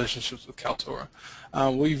relationships with Kaltura.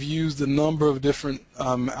 We've used a number of different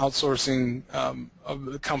outsourcing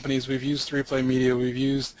companies. We've used 3Play Media, we've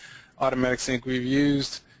used Automatic Sync, we've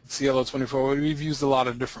used CLO24, we've used a lot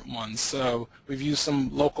of different ones. So we've used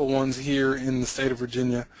some local ones here in the state of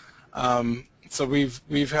Virginia. So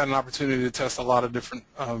we've had an opportunity to test a lot of different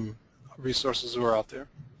resources who are out there.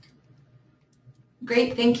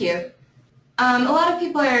 Great, thank you. A lot of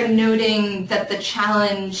people are noting that the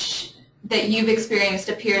challenge that you've experienced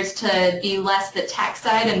appears to be less the tech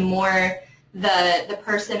side and more the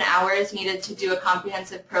person hours needed to do a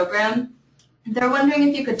comprehensive program. They're wondering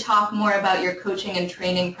if you could talk more about your coaching and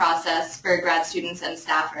training process for grad students and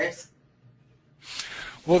staffers.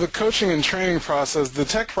 Well, the coaching and training process, the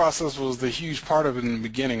tech process was the huge part of it in the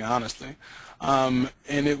beginning, honestly. And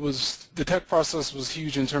the tech process was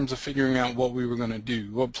huge in terms of figuring out what we were going to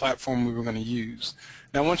do, what platform we were going to use.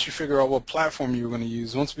 Now, once you figure out what platform you were going to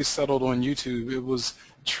use, once we settled on YouTube, it was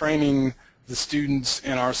training the students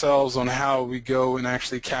and ourselves on how we go and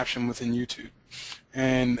actually caption within YouTube.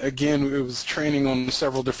 And again, it was training on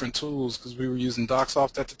several different tools because we were using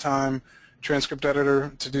DocSoft at the time, Transcript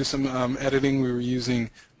Editor to do some editing. We were using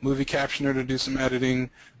Movie Captioner to do some editing.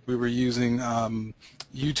 We were using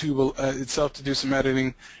YouTube itself to do some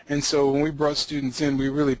editing. And so when we brought students in, we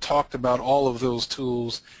really talked about all of those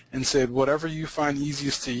tools and said, whatever you find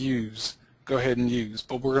easiest to use, go ahead and use.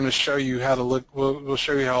 But we're going to show you how to look. We'll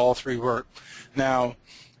show you how all three work. Now,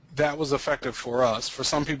 that was effective for us. For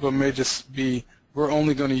some people, it may just be, we're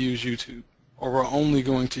only going to use YouTube, or we're only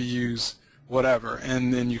going to use whatever,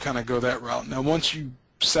 and then you kind of go that route. Now, once you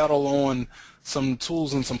settle on some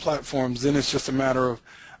tools and some platforms, then it's just a matter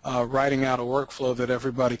of writing out a workflow that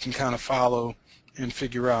everybody can kind of follow and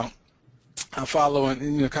figure out, follow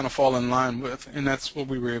and kind of fall in line with, and that's what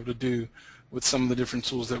we were able to do with some of the different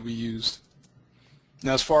tools that we used.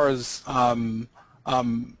 Now, as far as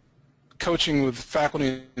coaching with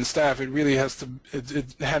faculty and staff, it really has to.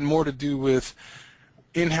 It had more to do with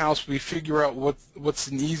in-house. We figure out what's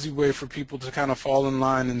an easy way for people to kind of fall in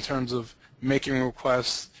line in terms of making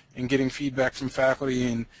requests and getting feedback from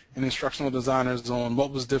faculty and instructional designers on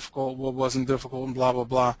what was difficult, what wasn't difficult, and blah, blah,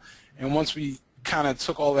 blah. And once we kind of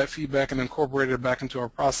took all that feedback and incorporated it back into our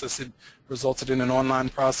process, it resulted in an online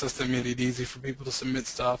process that made it easy for people to submit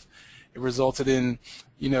stuff. It resulted in,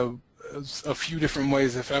 a few different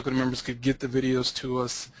ways that faculty members could get the videos to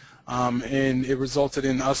us. And it resulted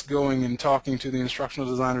in us going and talking to the instructional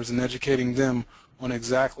designers and educating them on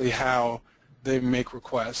exactly how they make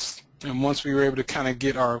requests. And once we were able to kind of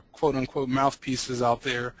get our quote-unquote mouthpieces out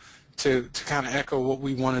there to kind of echo what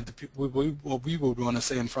we wanted to, what we would want to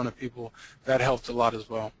say in front of people, that helped a lot as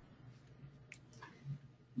well.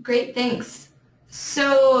 Great, thanks.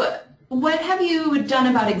 So what have you done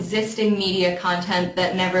about existing media content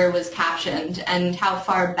that never was captioned, and how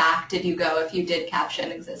far back did you go if you did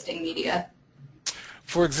caption existing media?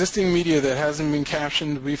 For existing media that hasn't been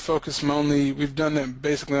captioned, we've done that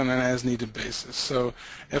basically on an as-needed basis. So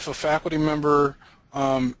if a faculty member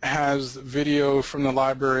has video from the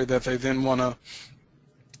library that they then want to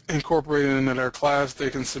incorporate into their class, they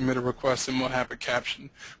can submit a request and we'll have it captioned.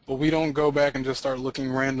 But we don't go back and just start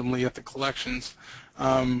looking randomly at the collections.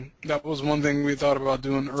 That was one thing we thought about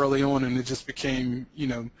doing early on, and it just became,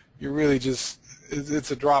 you're really just,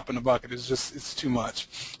 it's a drop in the bucket. It's too much.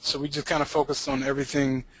 So we just kind of focused on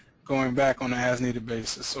everything going back on an as-needed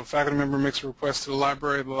basis. So a faculty member makes a request to the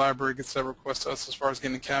library gets that request to us as far as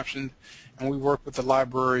getting it captioned, and we work with the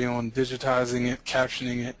library on digitizing it,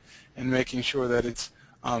 captioning it, and making sure that it's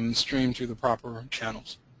streamed through the proper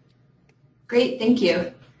channels. Great, thank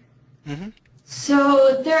you. Mm-hmm.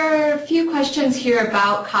 So there are a few questions here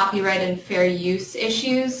about copyright and fair use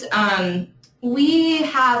issues. We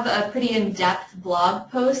have a pretty in-depth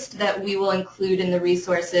blog post that we will include in the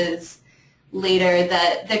resources later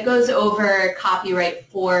that goes over copyright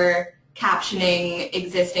for captioning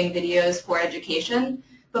existing videos for education.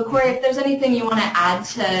 But Korey, if there's anything you want to add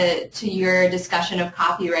to your discussion of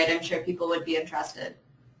copyright, I'm sure people would be interested.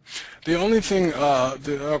 The only thing,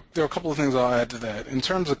 there are a couple of things I'll add to that. In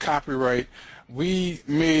terms of copyright, we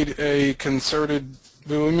made a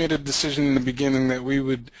decision in the beginning that we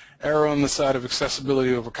would err on the side of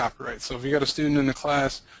accessibility over copyright. So if you got a student in the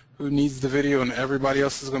class who needs the video and everybody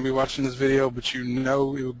else is going to be watching this video, but it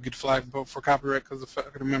will get flagged for copyright because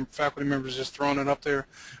the faculty member is just throwing it up there,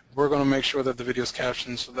 we're going to make sure that the video is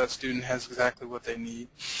captioned so that student has exactly what they need.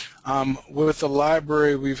 With the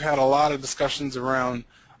library, we've had a lot of discussions around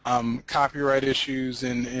copyright issues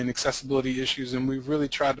and accessibility issues, and we've really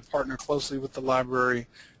tried to partner closely with the library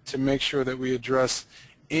to make sure that we address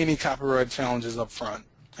any copyright challenges up front.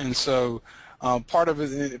 And so part of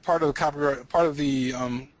the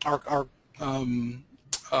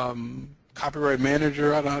copyright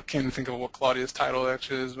manager, I can't think of what Claudia's title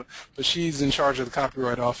actually is, but she's in charge of the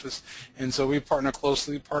copyright office, and so we partner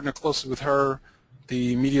closely with her,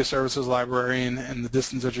 the media services librarian, and the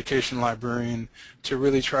distance education librarian to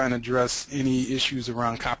really try and address any issues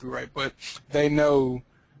around copyright. But they know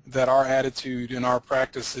that our attitude and our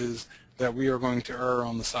practice is that we are going to err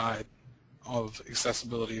on the side of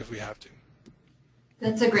accessibility if we have to.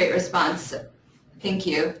 That's a great response. Thank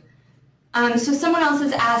you. So someone else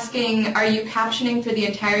is asking, are you captioning for the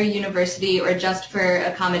entire university or just for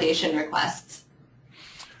accommodation requests?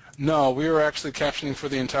 No, we are actually captioning for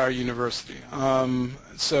the entire university.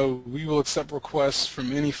 So we will accept requests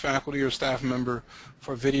from any faculty or staff member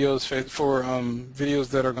for videos videos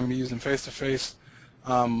that are going to be used in face-to-face,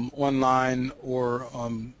 online, or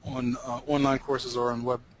on online courses or on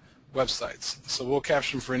websites. So we'll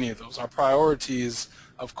caption for any of those. Our priority is,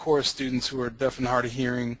 of course, students who are deaf and hard of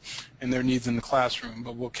hearing and their needs in the classroom,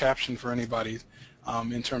 but we'll caption for anybody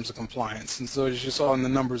in terms of compliance. And so as you saw in the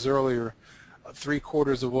numbers earlier,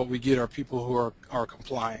 3/4 of what we get are people who are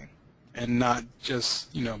complying and not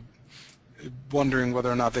just, you know, wondering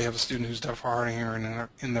whether or not they have a student who's deaf or hard of hearing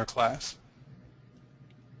in their class.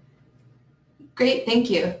 Great, thank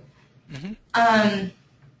you.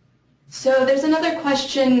 So there's another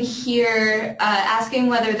question here asking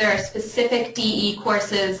whether there are specific DE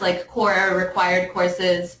courses like core or required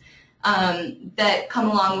courses that come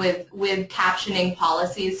along with captioning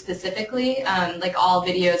policies specifically, like all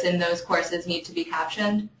videos in those courses need to be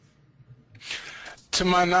captioned? To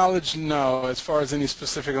my knowledge, no. As far as any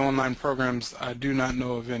specific online programs, I do not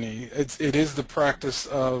know of any. It is the practice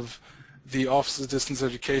of the Office of Distance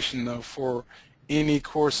Education, though, for any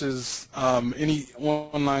courses, any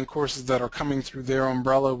online courses that are coming through their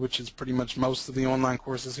umbrella, which is pretty much most of the online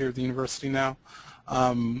courses here at the university now,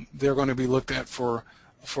 they're going to be looked at for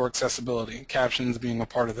accessibility, captions being a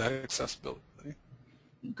part of that accessibility.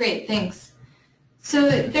 Great, thanks. So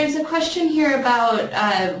there's a question here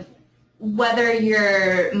about whether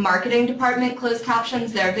your marketing department closed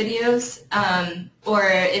captions their videos, or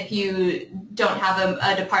if you don't have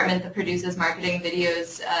a department that produces marketing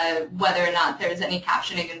videos, whether or not there's any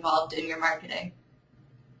captioning involved in your marketing.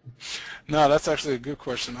 No, that's actually a good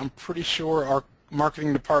question. I'm pretty sure our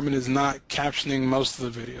marketing department is not captioning most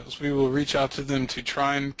of the videos. We will reach out to them to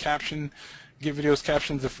try and give videos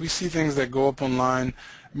captions. If we see things that go up online,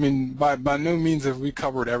 I mean, by no means have we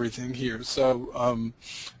covered everything here. So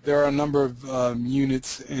there are a number of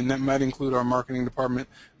units, and that might include our marketing department,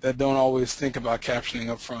 that don't always think about captioning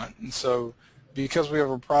up front. And so because we have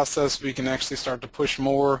a process, we can actually start to push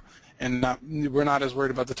more, and we're not as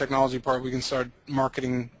worried about the technology part. We can start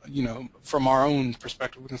marketing, you know, from our own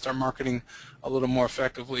perspective. We can start marketing a little more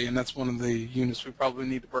effectively, and that's one of the units we probably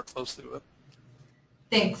need to work closely with.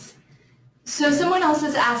 Thanks. So someone else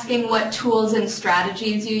is asking what tools and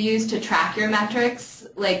strategies you use to track your metrics,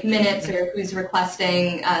 like minutes or who's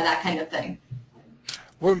requesting, that kind of thing.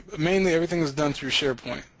 Mainly everything is done through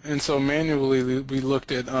SharePoint, and so manually we look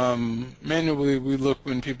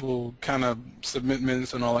when people kind of submit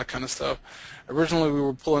minutes and all that kind of stuff. Originally we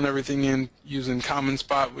were pulling everything in using Common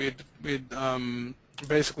Spot. We'd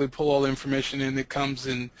basically pull all the information in that comes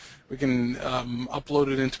in. We can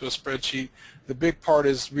upload it into a spreadsheet. The big part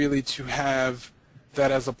is really to have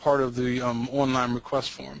that as a part of the online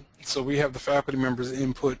request form. So we have the faculty members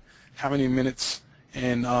input how many minutes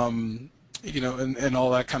and you know, and all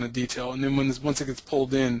that kind of detail. And then once it gets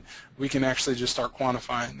pulled in, we can actually just start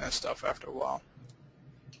quantifying that stuff after a while.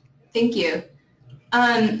 Thank you.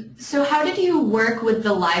 So how did you work with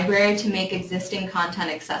the library to make existing content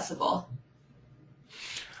accessible?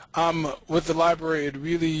 With the library,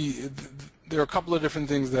 there are a couple of different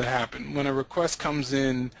things that happen. When a request comes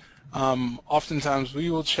in, oftentimes we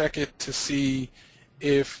will check it to see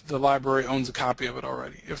if the library owns a copy of it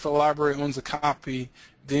already. If the library owns a copy,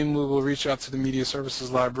 then we will reach out to the media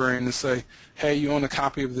services librarian and say, hey, you own a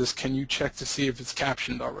copy of this, can you check to see if it's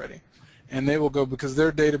captioned already? And they will go, because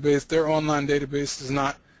their database, their online database is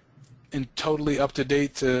not totally up to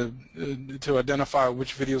date to identify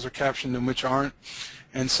which videos are captioned and which aren't.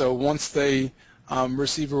 And so once they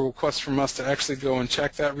receive a request from us to actually go and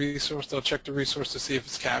check that resource, they'll check the resource to see if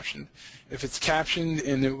it's captioned. If it's captioned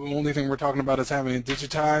and the only thing we're talking about is having it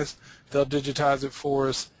digitized, they'll digitize it for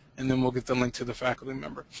us, and then we'll get the link to the faculty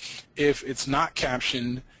member. If it's not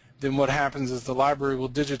captioned, then what happens is the library will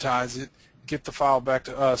digitize it, get the file back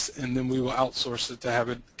to us, and then we will outsource it to have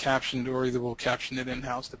it captioned, or either we'll caption it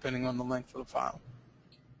in-house depending on the length of the file.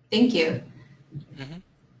 Thank you.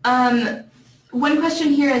 One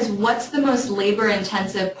question here is, what's the most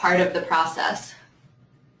labor-intensive part of the process?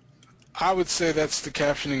 I would say that's the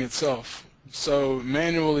captioning itself. So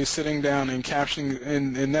manually sitting down and captioning,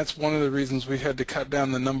 and that's one of the reasons we had to cut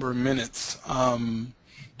down the number of minutes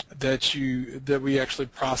that we actually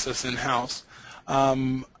process in-house.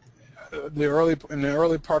 In the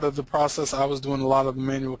early part of the process, I was doing a lot of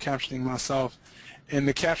manual captioning myself, and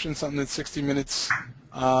to caption something that's 60 minutes,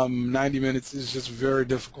 90 minutes is just very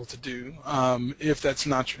difficult to do if that's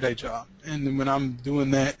not your day job. And then when I'm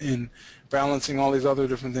doing that and balancing all these other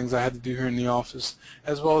different things I had to do here in the office,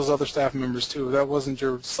 as well as other staff members too, if that wasn't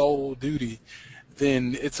your sole duty,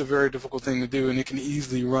 then it's a very difficult thing to do, and it can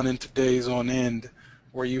easily run into days on end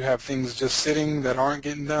where you have things just sitting that aren't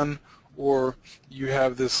getting done, or you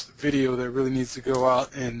have this video that really needs to go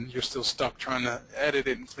out and you're still stuck trying to edit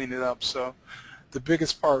it and clean it up. So the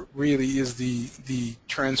biggest part really is the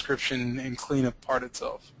transcription and cleanup part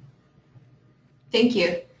itself. Thank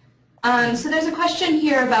you. So there's a question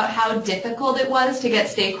here about how difficult it was to get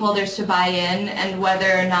stakeholders to buy in and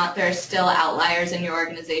whether or not there are still outliers in your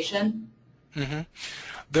organization. Mm-hmm.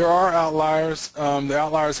 There are outliers. The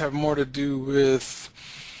outliers have more to do with,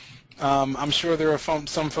 I'm sure there are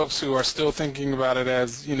some folks who are still thinking about it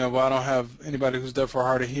as, well, I don't have anybody who's deaf or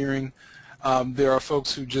hard of hearing. There are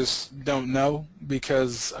folks who just don't know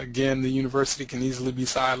because, again, the university can easily be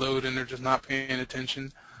siloed and they're just not paying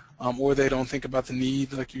attention, or they don't think about the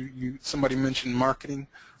need. Like somebody mentioned marketing.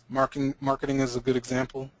 Marketing is a good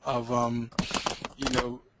example of,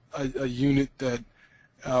 a unit that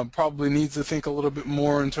probably needs to think a little bit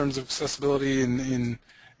more in terms of accessibility and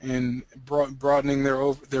broadening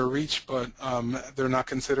their reach, but they're not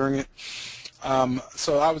considering it.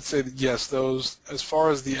 So I would say that yes, those, as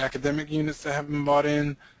far as the academic units that have been bought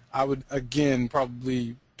in, I would again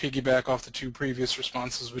probably piggyback off the two previous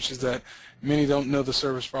responses, which is that many don't know the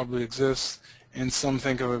service probably exists, and some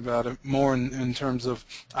think about it more in terms of,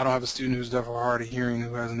 I don't have a student who's deaf or hard of hearing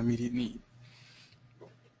who has an immediate need.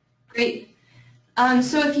 Great.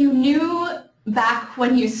 So if you knew back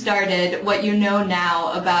when you started what you know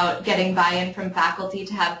now about getting buy-in from faculty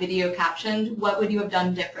to have video captioned, what would you have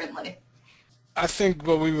done differently? I think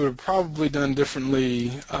what we would have probably done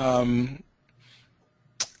differently, a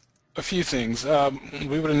few things.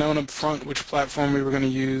 We would have known up front which platform we were going to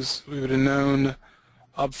use. We would have known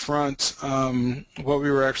up front what we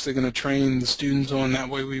were actually going to train the students on. That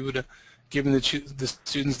way we would have given the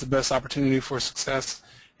students the best opportunity for success.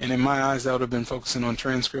 And in my eyes, that would have been focusing on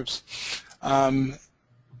transcripts.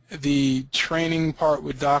 The training part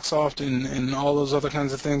with DocSoft and all those other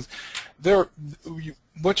kinds of things,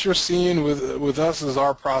 what you're seeing with us is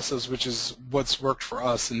our process, which is what's worked for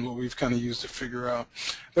us and what we've kind of used to figure out.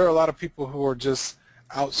 There are a lot of people who are just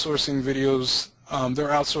outsourcing videos. They're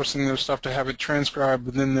outsourcing their stuff to have it transcribed,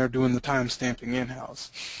 but then they're doing the time stamping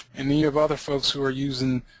in-house. And then you have other folks who are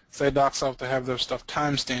using, say, DocSoft to have their stuff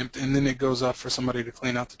time stamped, and then it goes out for somebody to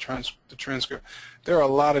clean out the transcript. There are a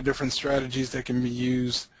lot of different strategies that can be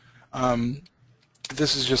used.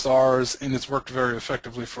 This is just ours, and it's worked very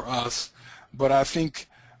effectively for us. But I think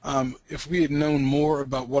if we had known more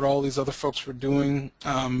about what all these other folks were doing,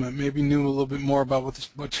 maybe knew a little bit more about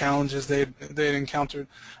what challenges they had encountered,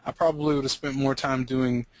 I probably would have spent more time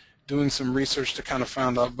doing some research to kind of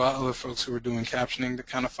find out about other folks who were doing captioning, to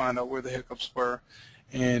kind of find out where the hiccups were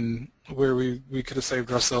and where we could have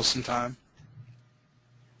saved ourselves some time.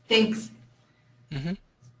 Thanks. Mm-hmm.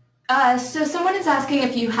 So someone is asking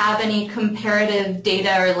if you have any comparative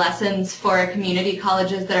data or lessons for community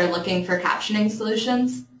colleges that are looking for captioning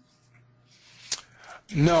solutions?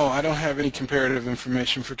 No, I don't have any comparative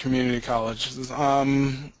information for community colleges.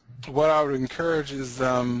 What I would encourage is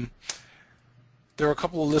there are a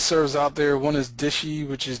couple of listservs out there. One is DSSHE,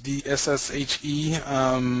 which is DSSHE,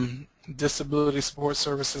 Disability Support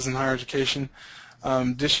Services in Higher Education.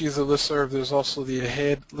 DSHE is a listserv. There's also the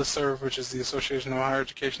AHEAD listserv, which is the Association of Higher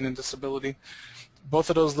Education and Disability. Both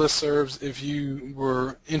of those listservs, if you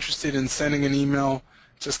were interested in sending an email,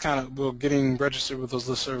 just kind of getting registered with those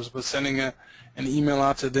listservs, but sending an email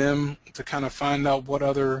out to them to kind of find out what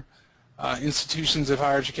other institutions of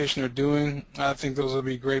higher education are doing, I think those would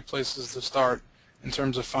be great places to start in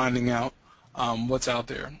terms of finding out what's out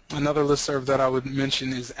there. Another listserv that I would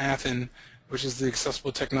mention is ATHEN, which is the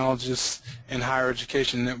Accessible Technologists in Higher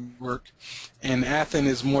Education Network. And ATHEN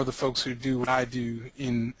is more the folks who do what I do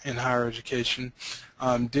in higher education.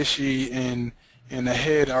 DSHE and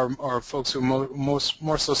AHEAD are folks who are more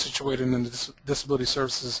so situated in the Disability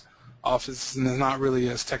Services Office and is not really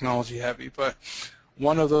as technology heavy. But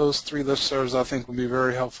one of those three listservs I think would be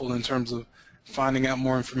very helpful in terms of finding out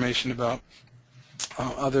more information about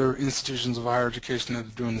other institutions of higher education that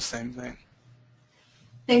are doing the same thing.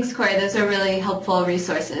 Thanks, Korey. Those are really helpful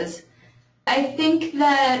resources. I think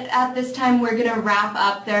that at this time we're going to wrap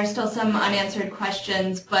up. There are still some unanswered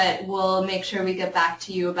questions, but we'll make sure we get back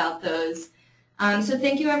to you about those. So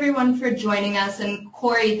thank you everyone for joining us, and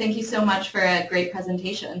Korey, thank you so much for a great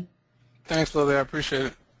presentation. Thanks, Lily. I appreciate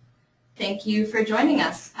it. Thank you for joining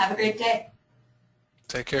us. Have a great day.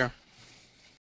 Take care.